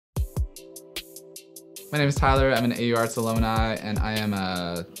My name is Tyler. I'm an AUArts alumni, and I am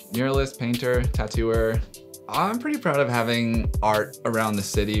a muralist, painter, tattooer. I'm pretty proud of having art around the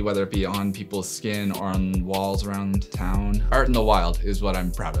city, whether it be on people's skin or on walls around town. Art in the wild is what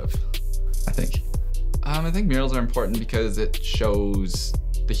I'm proud of, I think. I think murals are important because it shows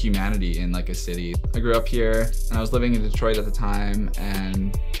the humanity in like a city. I grew up here and I was living in Detroit at the time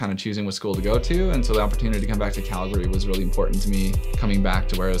and kind of choosing what school to go to, and so the opportunity to come back to Calgary was really important to me, coming back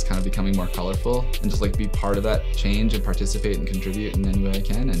to where it was kind of becoming more colorful and just like be part of that change and participate and contribute in any way I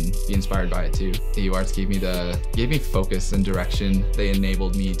can and be inspired by it too. AUArts gave me focus and direction. They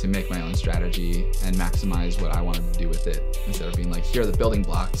enabled me to make my own strategy and maximize what I wanted to do with it, instead of being like, here are the building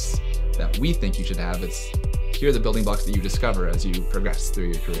blocks that we think you should have. It's here are the building blocks that you discover as you progress through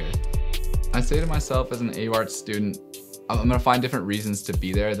your career. I say to myself as an AUArts student, I'm gonna find different reasons to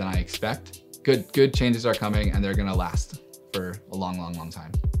be there than I expect. Good changes are coming and they're gonna last for a long, long, long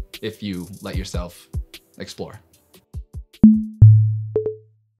time if you let yourself explore.